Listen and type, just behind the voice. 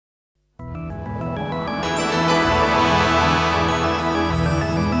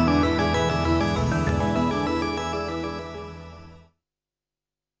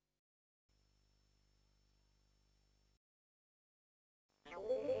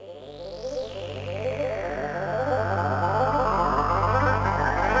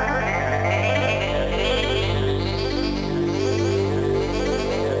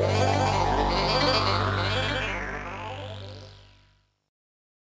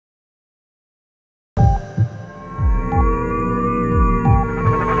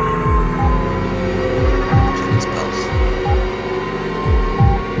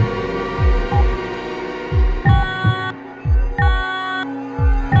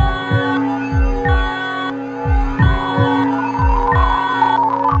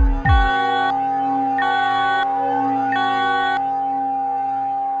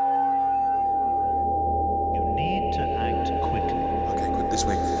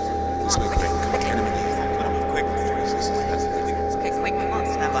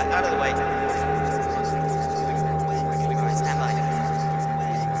out of the way. Stand by.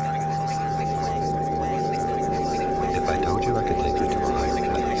 If I told you I could take you to a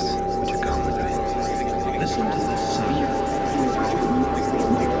hiding place, would you come with me? Listen to the sound.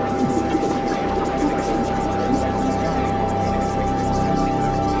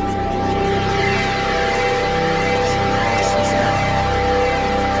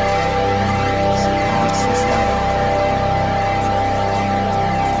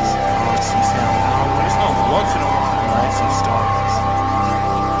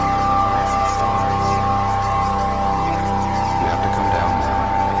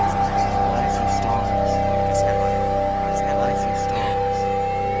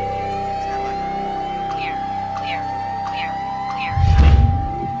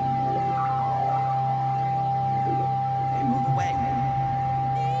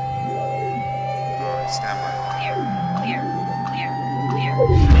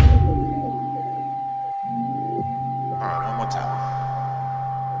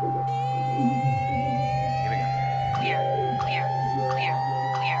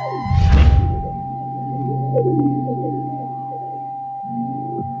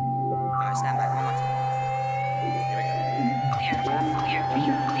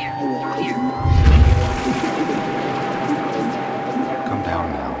 Come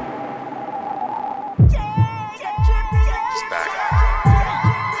down now. Just back.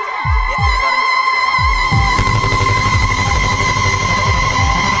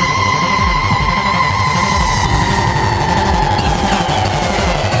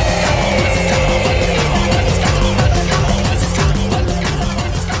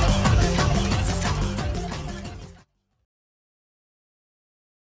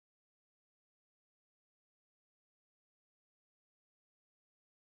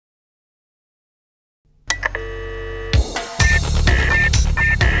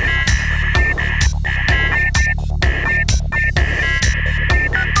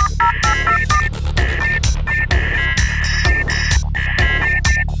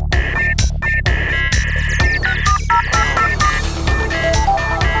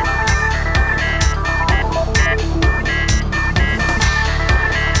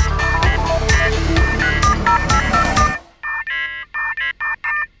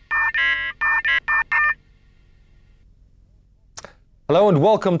 Hello and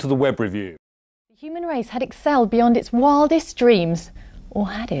welcome to the Web Review. The human race had excelled beyond its wildest dreams, or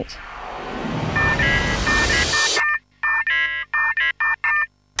had it?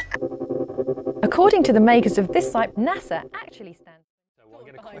 According to the makers of this site, NASA actually stands. So I'm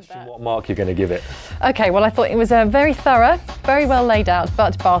going to question what mark you're going to give it. Okay, well I thought it was very thorough, very well laid out,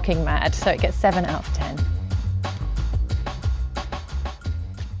 but barking mad, so it gets 7 out of 10.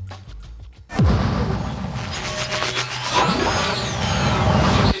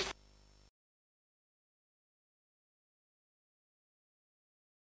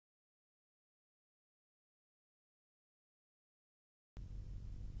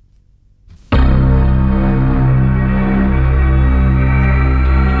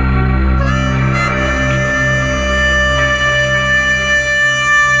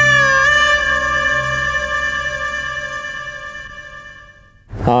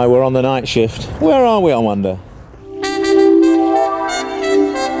 Hi, we're on the night shift. Where are we, I wonder?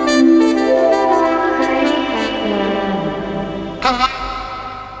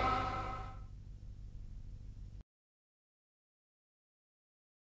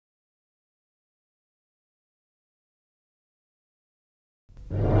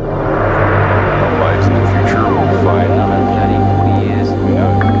 Lives in the future will find another 30, 40 years. We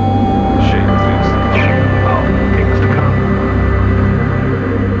know the shape of things to come.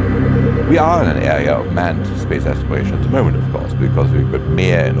 We are in an area of manned space exploration at the moment, of course, because we've got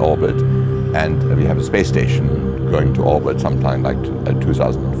Mir in orbit, and we have a space station going to orbit sometime like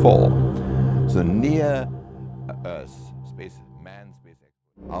 2004. So near Earth, manned space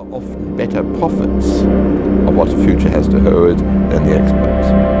exploration are often better prophets of what the future has to hold than the experts.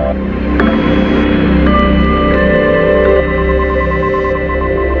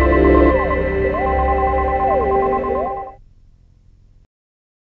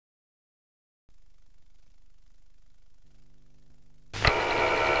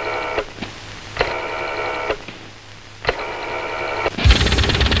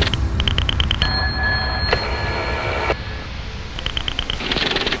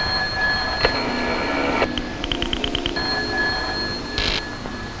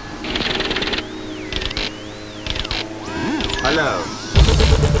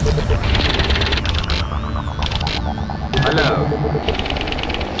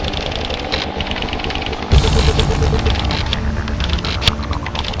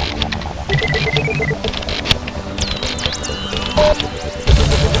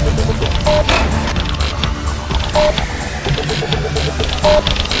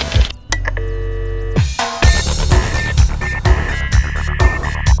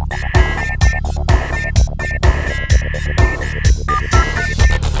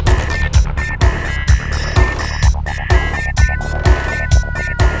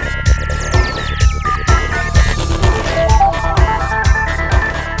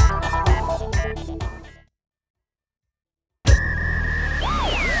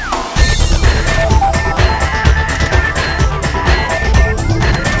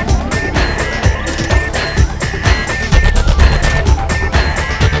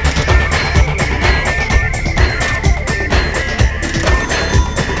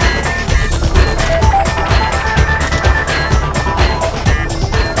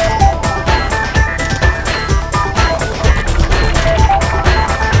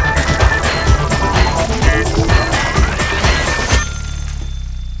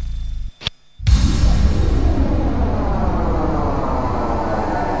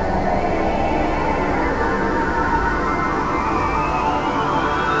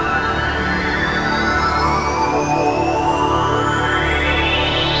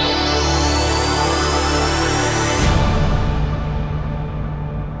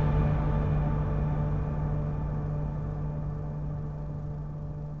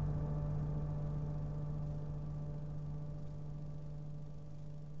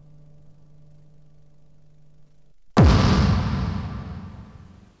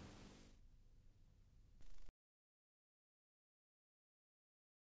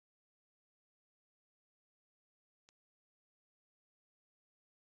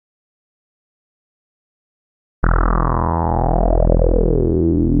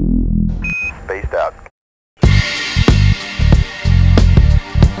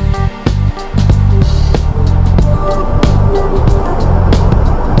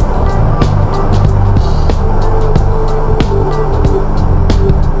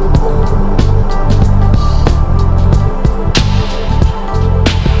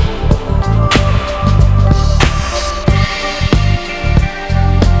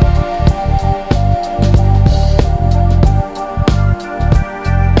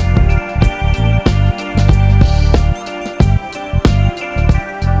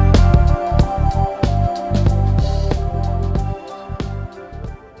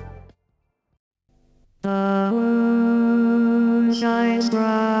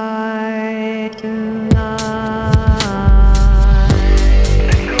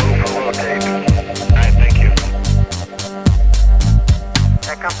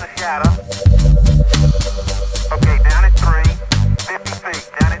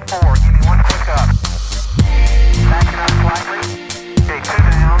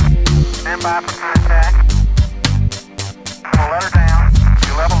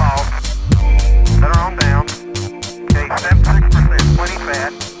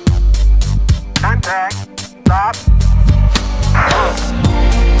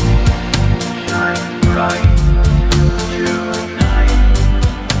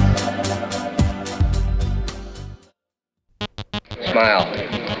 Smile.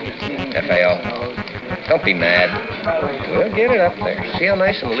 FAO. Don't be mad. We'll get it up there. See how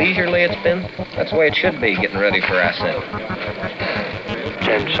nice and leisurely it's been? That's the way it should be, getting ready for ascent.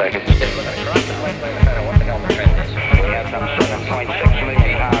 10 seconds. What the hell the trend is? We have some 7.6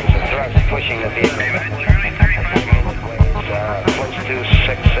 million pounds of thrust pushing the vehicle. It's close to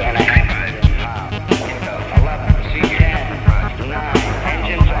 6.5 million pounds. 11, 10, 9,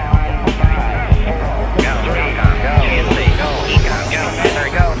 engines on, 5, 4, 3, Go. GNC, go. Econ, go. There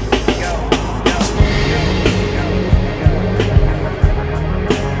he goes. Go.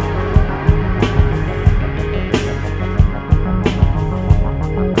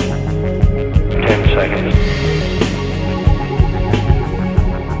 10 seconds.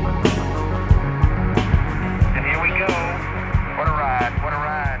 And here we go. What a ride, what a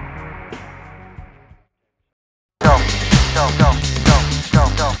ride. Go, go, go, go, go,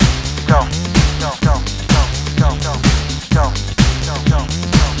 go, go, go, go, go, go, go, go, go, go, go,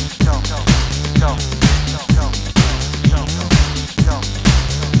 go, go, go.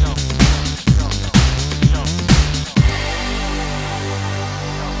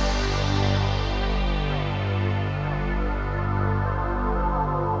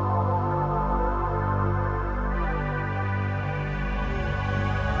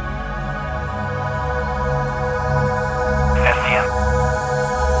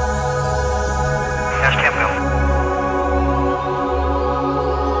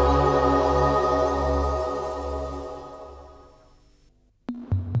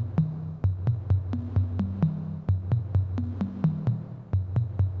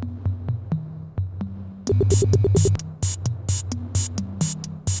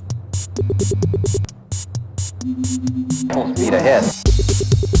 Full speed ahead.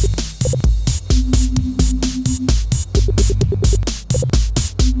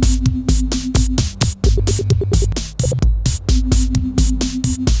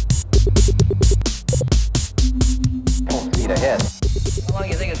 Full speed ahead. How long do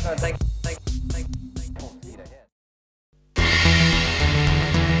you think it's going to take? Full speed ahead.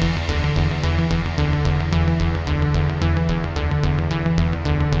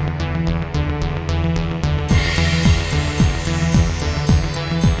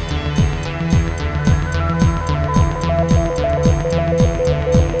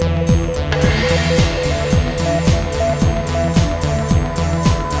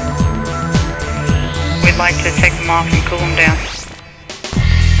 We'd like to take them off and cool them down.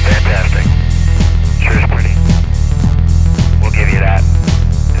 Fantastic. Sure is pretty. We'll give you that.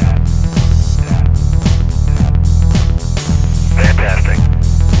 Fantastic.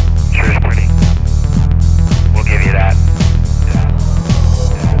 Sure is pretty. We'll give you that.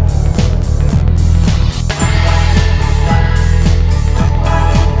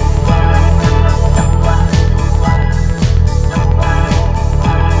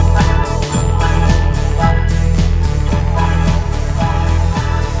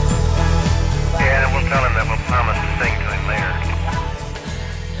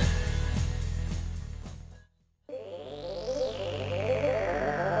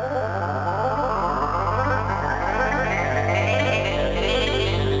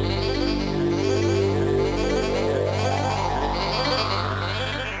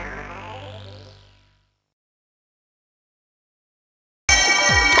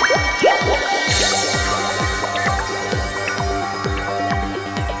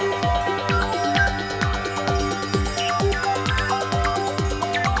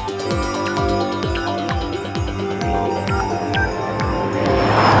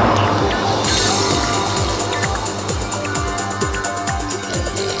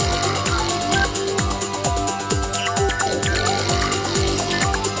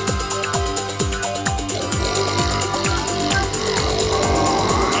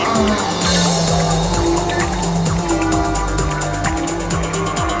 Oh.